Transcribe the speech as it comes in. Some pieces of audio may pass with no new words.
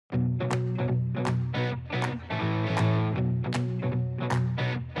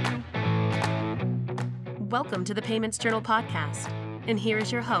Welcome to the Payments Journal podcast, and here is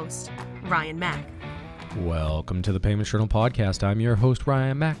your host, Ryan Mack. Welcome to the Payments Journal podcast. I'm your host,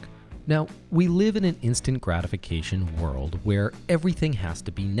 Ryan Mack. Now, we live in an instant gratification world where everything has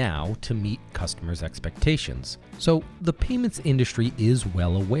to be now to meet customers' expectations. So the payments industry is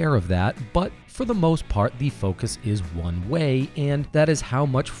well aware of that, but for the most part, the focus is one way, and that is how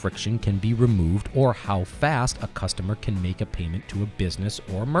much friction can be removed or how fast a customer can make a payment to a business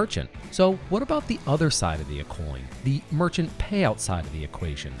or merchant. So what about the other side of the coin, the merchant payout side of the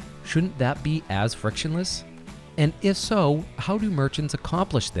equation? Shouldn't that be as frictionless? And if so, how do merchants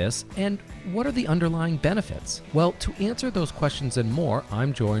accomplish this, and what are the underlying benefits? Well, to answer those questions and more,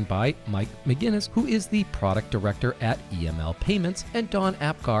 I'm joined by Mike McGinnis, who is the Product Director at EML Payments, and Don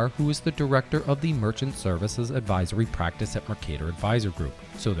Apgar, who is the Director of the Merchant Services Advisory Practice at Mercator Advisor Group.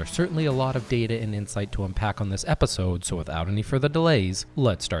 So there's certainly a lot of data and insight to unpack on this episode, so without any further delays,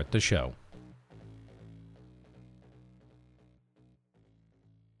 let's start the show.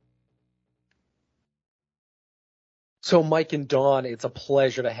 So Mike and Dawn, it's a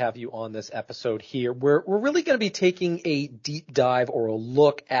pleasure to have you on this episode here. We're really going to be taking a deep dive or a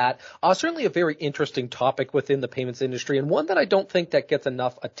look at certainly a very interesting topic within the payments industry, and one that I don't think that gets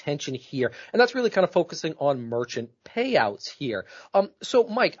enough attention here, and that's really kind of focusing on merchant payouts here. So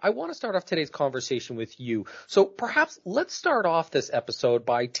Mike, I want to start off today's conversation with you. So perhaps let's start off this episode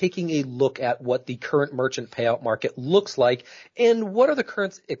by taking a look at what the current merchant payout market looks like and what are the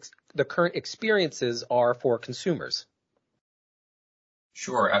current experiences are for consumers.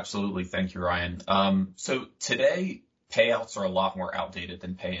 Sure, absolutely. Thank you, Ryan. So today, payouts are a lot more outdated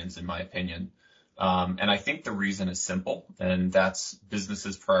than pay-ins, in my opinion. And I think the reason is simple, and that's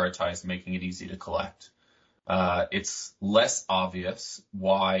businesses prioritize making it easy to collect. It's less obvious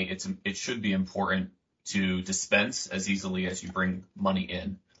why it should be important to dispense as easily as you bring money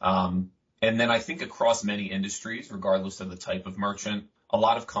in. And then I think across many industries, regardless of the type of merchant, a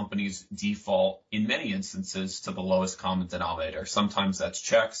lot of companies default in many instances to the lowest common denominator. Sometimes that's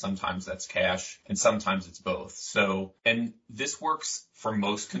check, sometimes that's cash, and sometimes it's both. So, and this works for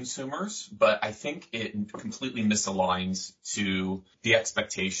most consumers, but I think it completely misaligns to the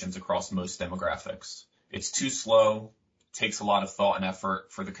expectations across most demographics. It's too slow, takes a lot of thought and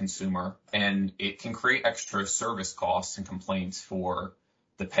effort for the consumer, and it can create extra service costs and complaints for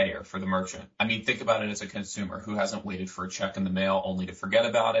the payer, for the merchant. I mean, think about it as a consumer who hasn't waited for a check in the mail only to forget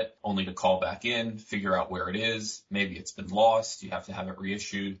about it, only to call back in, figure out where it is. Maybe it's been lost. You have to have it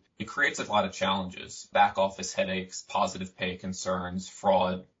reissued. It creates a lot of challenges, back office headaches, positive pay concerns,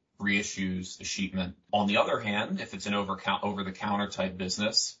 fraud, reissues, escheatment. On the other hand, if it's an over-the-counter type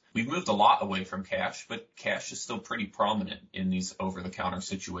business, we've moved a lot away from cash, but cash is still pretty prominent in these over-the-counter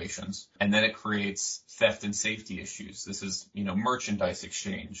situations. And then it creates theft and safety issues. This is, merchandise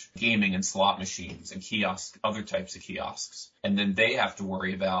exchange, gaming and slot machines and kiosks, other types of kiosks. And then they have to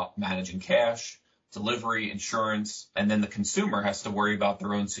worry about managing cash, delivery, insurance, and then the consumer has to worry about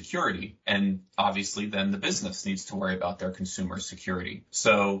their own security. And obviously then the business needs to worry about their consumer security.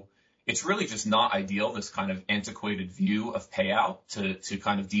 So it's really just not ideal, this kind of antiquated view of payout to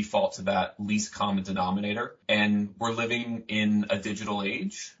kind of default to that least common denominator. And we're living in a digital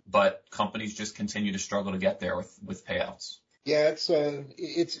age, but companies just continue to struggle to get there with payouts. Yeah,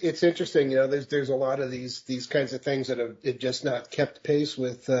 it's interesting. There's a lot of these kinds of things that have just not kept pace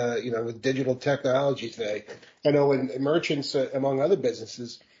with with digital technology today. I know in merchants, among other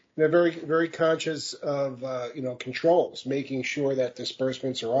businesses, they're very, very conscious of, controls, making sure that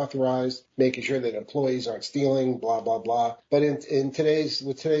disbursements are authorized, making sure that employees aren't stealing, blah, blah, blah. But with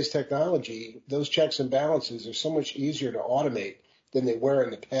today's technology, those checks and balances are so much easier to automate than they were in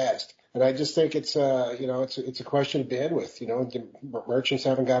the past. And I just think it's a question of bandwidth. The merchants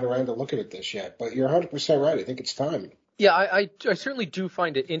haven't got around to looking at this yet, but you're 100% right. I think it's time. Yeah, I certainly do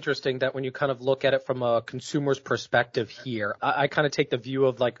find it interesting that when you kind of look at it from a consumer's perspective here, I kind of take the view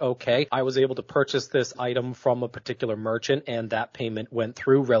of like, okay, I was able to purchase this item from a particular merchant and that payment went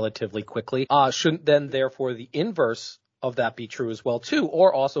through relatively quickly. Shouldn't then therefore the inverse of that be true as well too,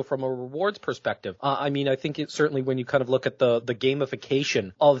 or also from a rewards perspective? I think it's certainly when you kind of look at the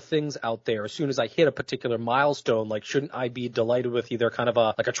gamification of things out there, as soon as I hit a particular milestone, like shouldn't I be delighted with either kind of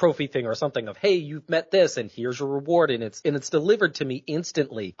a trophy thing or something of, hey, you've met this and here's your reward, and it's delivered to me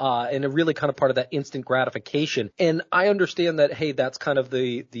instantly, and a really kind of part of that instant gratification. And I understand that, hey, that's kind of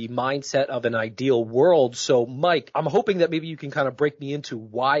the mindset of an ideal world. So Mike, I'm hoping that maybe you can kind of break me into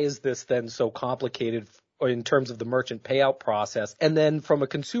why is this then so complicated in terms of the merchant payout process. And then from a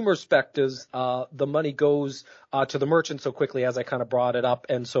consumer perspective, the money goes to the merchant so quickly, as I kind of brought it up.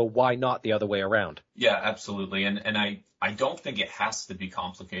 And so why not the other way around? Yeah, absolutely. And I don't think it has to be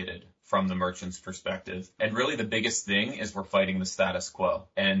complicated from the merchant's perspective. And really the biggest thing is we're fighting the status quo.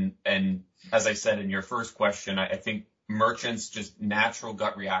 And as I said in your first question, I think merchants' just natural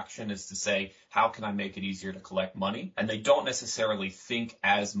gut reaction is to say, how can I make it easier to collect money? And they don't necessarily think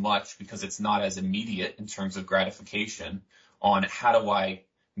as much, because it's not as immediate in terms of gratification, on how do I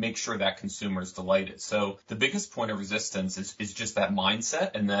make sure that consumer is delighted. So the biggest point of resistance is just that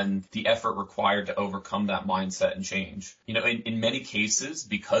mindset, and then the effort required to overcome that mindset and change. In many cases,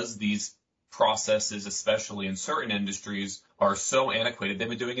 because these processes, especially in certain industries, are so antiquated. They've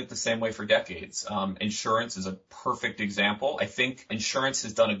been doing it the same way for decades. Insurance is a perfect example. I think insurance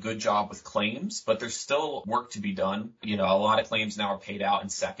has done a good job with claims, but there's still work to be done. A lot of claims now are paid out in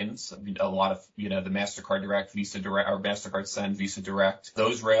seconds. A lot of, the MasterCard Direct, Visa Direct, or MasterCard Send, Visa Direct,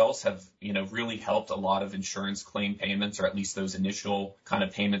 those rails have, really helped a lot of insurance claim payments, or at least those initial kind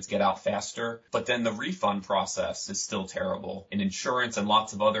of payments get out faster. But then the refund process is still terrible. In insurance and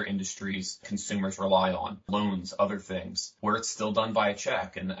lots of other industries, consumers rely on loans, other things, where it's still done by a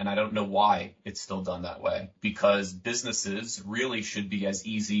check. And I don't know why it's still done that way, because businesses really should be as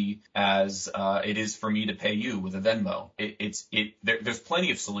easy as it is for me to pay you with a Venmo. There's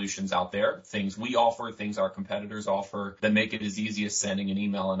plenty of solutions out there, things we offer, things our competitors offer, that make it as easy as sending an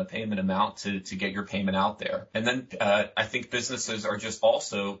email and a payment amount to get your payment out there. And then I think businesses are just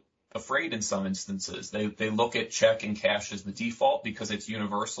also afraid in some instances. They look at check and cash as the default because it's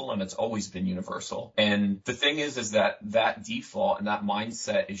universal, and it's always been universal. And the thing is that default and that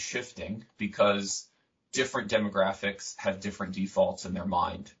mindset is shifting, because different demographics have different defaults in their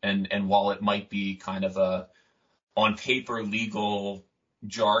mind. And while it might be kind of a on paper legal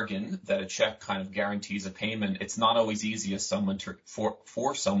jargon that a check kind of guarantees a payment, it's not always easy as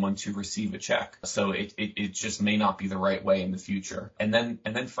for someone to receive a check. So it just may not be the right way in the future. And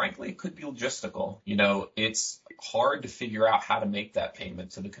then frankly, it could be logistical. It's hard to figure out how to make that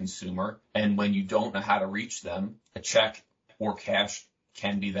payment to the consumer. And when you don't know how to reach them, a check or cash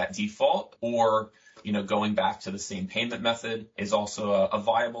can be that default, or going back to the same payment method is also a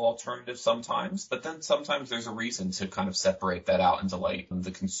viable alternative sometimes. But then sometimes there's a reason to kind of separate that out and delight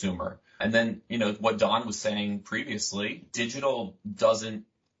the consumer. And then, what Don was saying previously, digital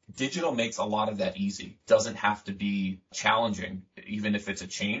makes a lot of that easy. Doesn't have to be challenging. Even if it's a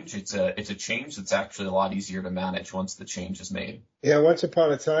change, it's a change that's actually a lot easier to manage once the change is made. Yeah, once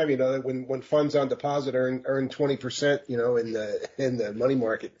upon a time, when funds on deposit earn 20%, in the money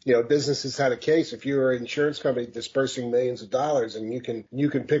market, businesses had a case. If you were an insurance company dispersing millions of dollars, and you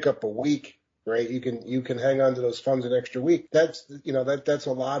can pick up a week, right? You can hang on to those funds an extra week. That's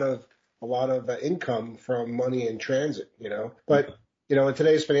a lot of income from money in transit, But in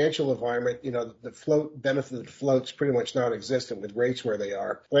today's financial environment, the benefit of the float's pretty much non-existent with rates where they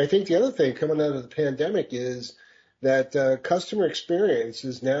are. But I think the other thing coming out of the pandemic is that customer experience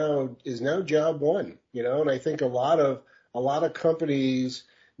is now job one, and I think a lot of companies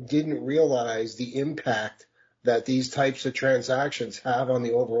didn't realize the impact that these types of transactions have on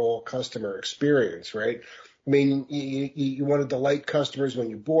the overall customer experience, right? I mean, you want to delight customers when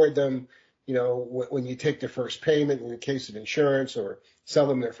you board them, when you take their first payment in the case of insurance, or sell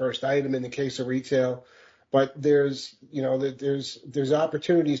them their first item in the case of retail. But there's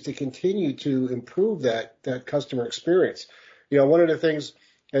opportunities to continue to improve that customer experience. One of the things,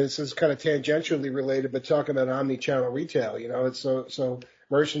 and this is kind of tangentially related, but talking about omni-channel retail, it's so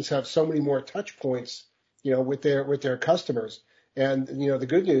merchants have so many more touch points, with their customers. And, the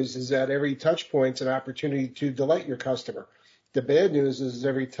good news is that every touch point's an opportunity to delight your customer. The bad news is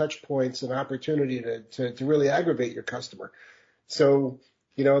every touch point's an opportunity to really aggravate your customer. So,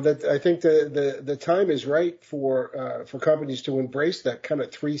 that I think the time is right for companies to embrace that kind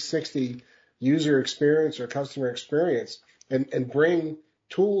of 360 user experience or customer experience, and bring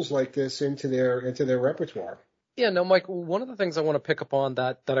tools like this into their repertoire. Yeah, no, Mike, one of the things I want to pick up on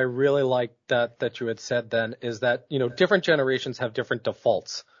that I really like that you had said then is that, different generations have different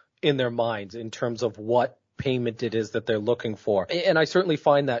defaults in their minds in terms of what payment it is that they're looking for. And I certainly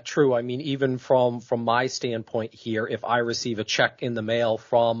find that true. I mean, even from my standpoint here, if I receive a check in the mail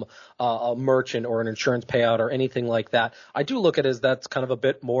from a merchant or an insurance payout or anything like that, I do look at it as that's kind of a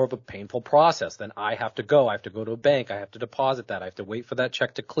bit more of a painful process. Then I have to go to a bank. I have to deposit that. I have to wait for that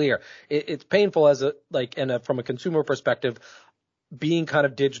check to clear. It's painful from a consumer perspective. being kind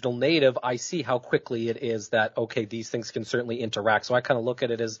of digital native, I see how quickly it is that, okay, these things can certainly interact. So I kind of look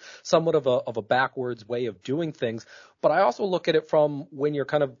at it as somewhat of a backwards way of doing things. But I also look at it from when you're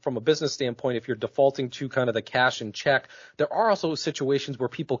kind of from a business standpoint, if you're defaulting to kind of the cash and check, there are also situations where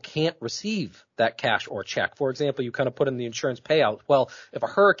people can't receive that cash or check. For example, you kind of put in the insurance payout. Well, if a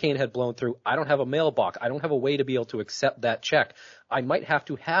hurricane had blown through, I don't have a mailbox. I don't have a way to be able to accept that check. I might have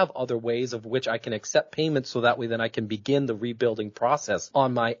to have other ways of which I can accept payments so that way then I can begin the rebuilding process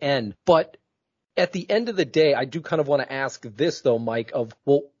on my end. But at the end of the day, I do kind of want to ask this though, Mike, of,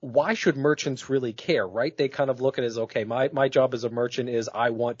 well, why should merchants really care, right? They kind of look at it as, okay, my job as a merchant is I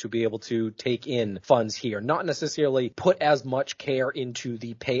want to be able to take in funds here, not necessarily put as much care into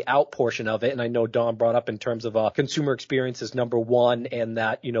the payout portion of it. And I know Don brought up in terms of consumer experience is number one, and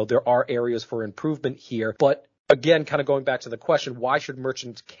that, there are areas for improvement here. But again, kind of going back to the question, why should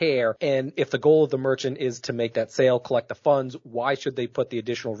merchants care? And if the goal of the merchant is to make that sale, collect the funds, why should they put the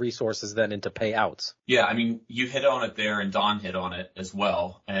additional resources then into payouts? Yeah, I mean, you hit on it there and Don hit on it as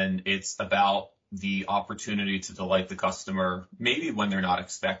well. And it's about the opportunity to delight the customer, maybe when they're not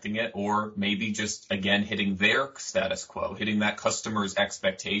expecting it, or maybe just, again, hitting their status quo, hitting that customer's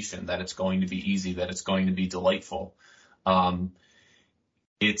expectation that it's going to be easy, that it's going to be delightful. And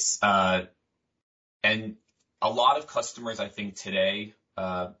a lot of customers, I think today,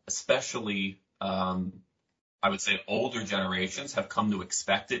 especially, I would say older generations have come to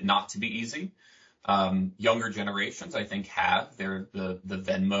expect it not to be easy. Younger generations, I think, have. They're the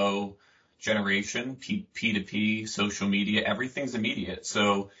Venmo generation, P2P, social media, everything's immediate.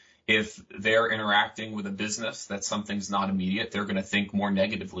 So if they're interacting with a business that something's not immediate, they're going to think more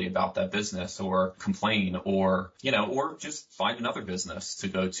negatively about that business or complain or just find another business to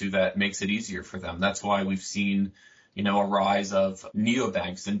go to that makes it easier for them. That's why we've seen, a rise of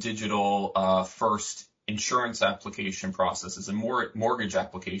neobanks and digital first insurance application processes and mortgage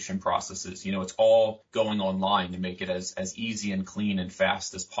application processes. It's all going online to make it as easy and clean and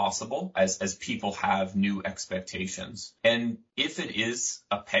fast as possible as people have new expectations. And if it is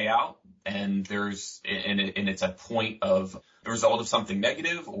a payout and it's a point of the result of something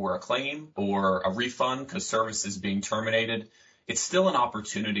negative or a claim or a refund because service is being terminated, it's still an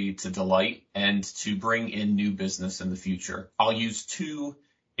opportunity to delight and to bring in new business in the future. I'll use two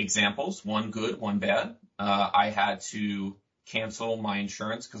examples, one good, one bad. I had to cancel my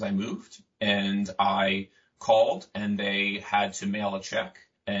insurance because I moved, and I called and they had to mail a check,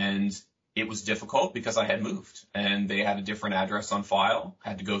 and it was difficult because I had moved and they had a different address on file. I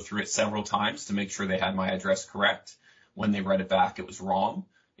had to go through it several times to make sure they had my address correct. When they read it back, it was wrong.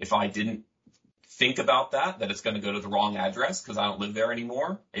 If I didn't think about that it's going to go to the wrong address because I don't live there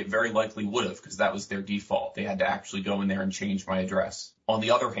anymore, it very likely would have, because that was their default. They had to actually go in there and change my address. On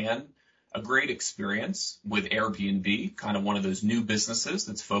the other hand, a great experience with Airbnb, kind of one of those new businesses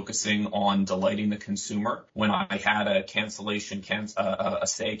that's focusing on delighting the consumer. When I had a a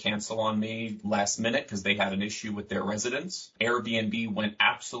stay cancel on me last minute because they had an issue with their residents, Airbnb went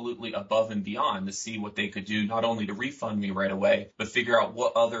absolutely above and beyond to see what they could do, not only to refund me right away, but figure out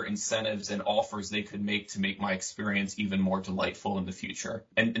what other incentives and offers they could make to make my experience even more delightful in the future.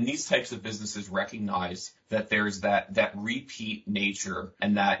 And these types of businesses recognize that there's that repeat nature,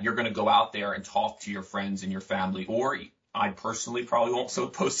 and that you're going to go out there and talk to your friends and your family, or I personally probably won't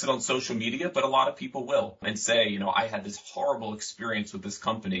post it on social media, but a lot of people will, and say, I had this horrible experience with this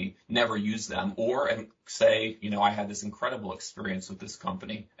company, never use them, and say, I had this incredible experience with this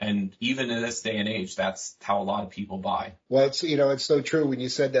company. And even in this day and age, that's how a lot of people buy. Well, it's so true. When you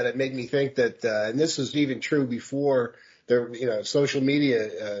said that, it made me think that, and this was even true before social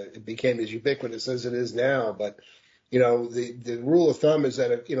media became as ubiquitous as it is now. But, the rule of thumb is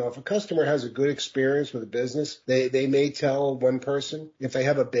that if a customer has a good experience with a business, they may tell one person. If they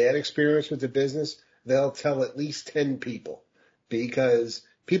have a bad experience with the business, they'll tell at least 10 people, because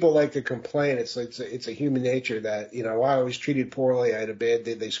people like to complain. It's a human nature that, I was treated poorly. I had a bad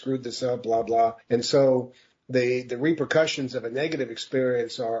day. They screwed this up, blah, blah. And so the repercussions of a negative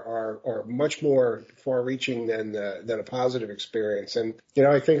experience are much more far-reaching than a positive experience. And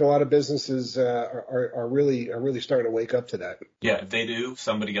I think a lot of businesses are really starting to wake up to that. Yeah, if they do,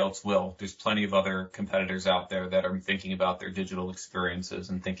 somebody else will. There's plenty of other competitors out there that are thinking about their digital experiences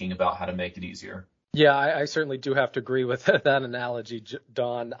and thinking about how to make it easier. Yeah, I certainly do have to agree with that analogy,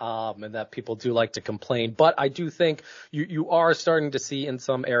 Don, and that people do like to complain. But I do think you are starting to see in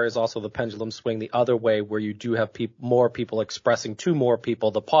some areas also the pendulum swing the other way, where you do have more people expressing to more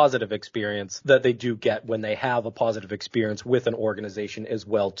people the positive experience that they do get when they have a positive experience with an organization as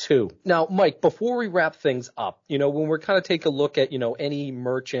well, too. Now, Mike, before we wrap things up, when we're kind of take a look at, any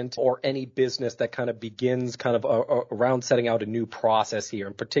merchant or any business that kind of begins kind of around setting out a new process here,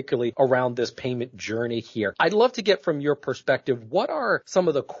 and particularly around this payment journey here, I'd love to get from your perspective, what are some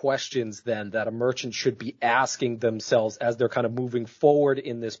of the questions then that a merchant should be asking themselves as they're kind of moving forward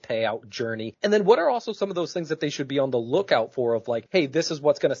in this payout journey? And then what are also some of those things that they should be on the lookout for of like, hey, this is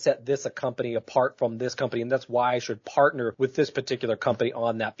what's going to set this company apart from this company, and that's why I should partner with this particular company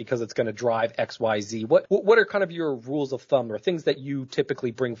on that because it's going to drive X, Y, Z. What are kind of your rules of thumb or things that you typically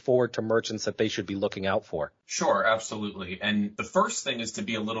bring forward to merchants that they should be looking out for? Sure, absolutely. And the first thing is to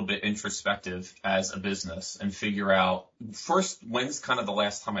be a little bit introspective as a business and figure out first, when's kind of the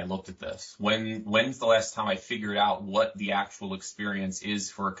last time I looked at this? When's the last time I figured out what the actual experience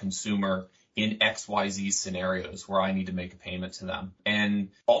is for a consumer in XYZ scenarios where I need to make a payment to them?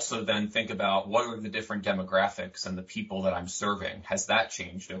 And also then think about what are the different demographics and the people that I'm serving? Has that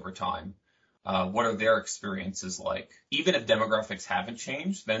changed over time? What are their experiences like? Even if demographics haven't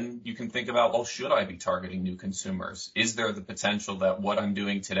changed, then you can think about, well, should I be targeting new consumers? Is there the potential that what I'm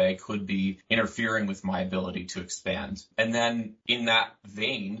doing today could be interfering with my ability to expand? And then in that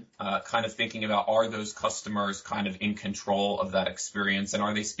vein, kind of thinking about, are those customers kind of in control of that experience, and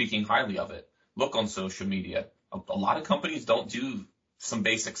are they speaking highly of it? Look on social media. A lot of companies don't do some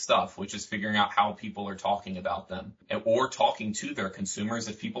basic stuff, which is figuring out how people are talking about them or talking to their consumers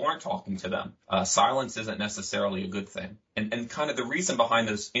if people aren't talking to them. Silence isn't necessarily a good thing. And kind of the reason behind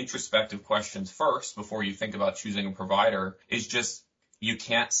those introspective questions first, before you think about choosing a provider, is just you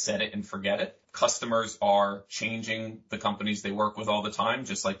can't set it and forget it. Customers are changing the companies they work with all the time,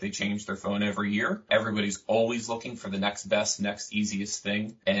 just like they change their phone every year. Everybody's always looking for the next best, next easiest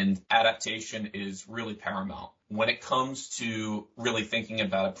thing, and adaptation is really paramount. When it comes to really thinking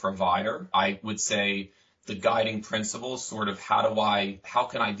about a provider, I would say the guiding principle is sort of how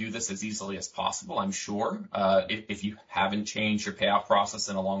can I do this as easily as possible? I'm sure if you haven't changed your payout process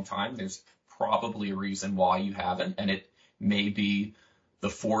in a long time, there's probably a reason why you haven't, and it may be the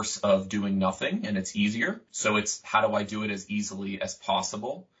force of doing nothing, and it's easier. So it's how do I do it as easily as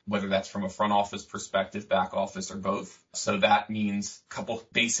possible, whether that's from a front office perspective, back office, or both. So that means a couple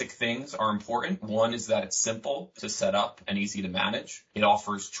basic things are important. One is that it's simple to set up and easy to manage. It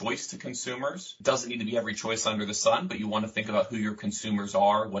offers choice to consumers. It doesn't need to be every choice under the sun, but you want to think about who your consumers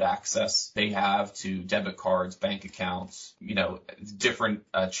are, what access they have to debit cards, bank accounts, different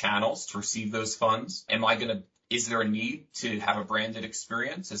channels to receive those funds. Is there a need to have a branded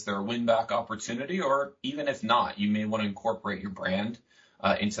experience? Is there a win-back opportunity? Or even if not, you may want to incorporate your brand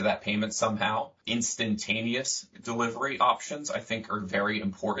into that payment somehow. Instantaneous delivery options, I think, are very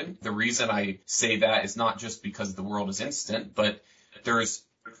important. The reason I say that is not just because the world is instant, but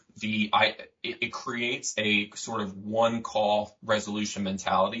it creates a sort of one-call resolution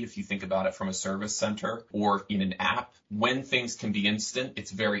mentality if you think about it from a service center or in an app. When things can be instant,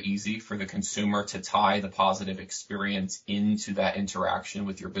 it's very easy for the consumer to tie the positive experience into that interaction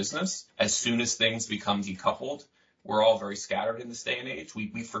with your business. As soon as things become decoupled, we're all very scattered in this day and age.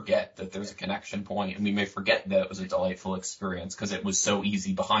 We forget that there's a connection point, and we may forget that it was a delightful experience because it was so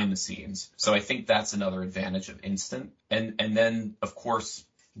easy behind the scenes. So I think that's another advantage of instant. And then, of course,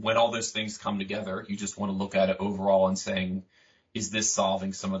 when all those things come together, you just want to look at it overall and saying, is this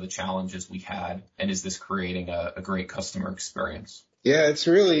solving some of the challenges we had, and is this creating a great customer experience? Yeah, it's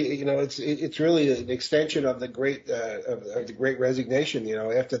really, it's really an extension of the great resignation,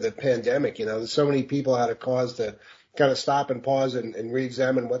 after the pandemic. There's so many people had a cause to kind of stop and pause and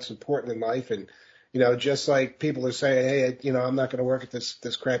re-examine what's important in life. And, just like people are saying, hey, I'm not going to work at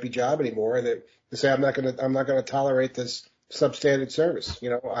this crappy job anymore. And they say, I'm not going to tolerate this substandard service.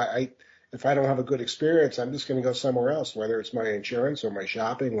 If I don't have a good experience, I'm just going to go somewhere else, whether it's my insurance or my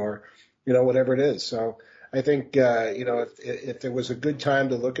shopping or, whatever it is. So I think, if there was a good time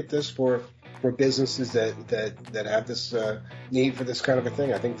to look at this for businesses that have this need for this kind of a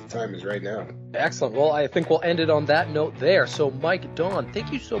thing, I think the time is right now. Excellent. Well, I think we'll end it on that note there. So, Mike, Dawn,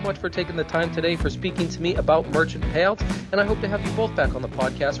 thank you so much for taking the time today for speaking to me about merchant payouts, and I hope to have you both back on the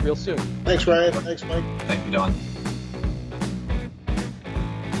podcast real soon. Thanks, Ryan. Thanks, Mike. Thank you, Dawn.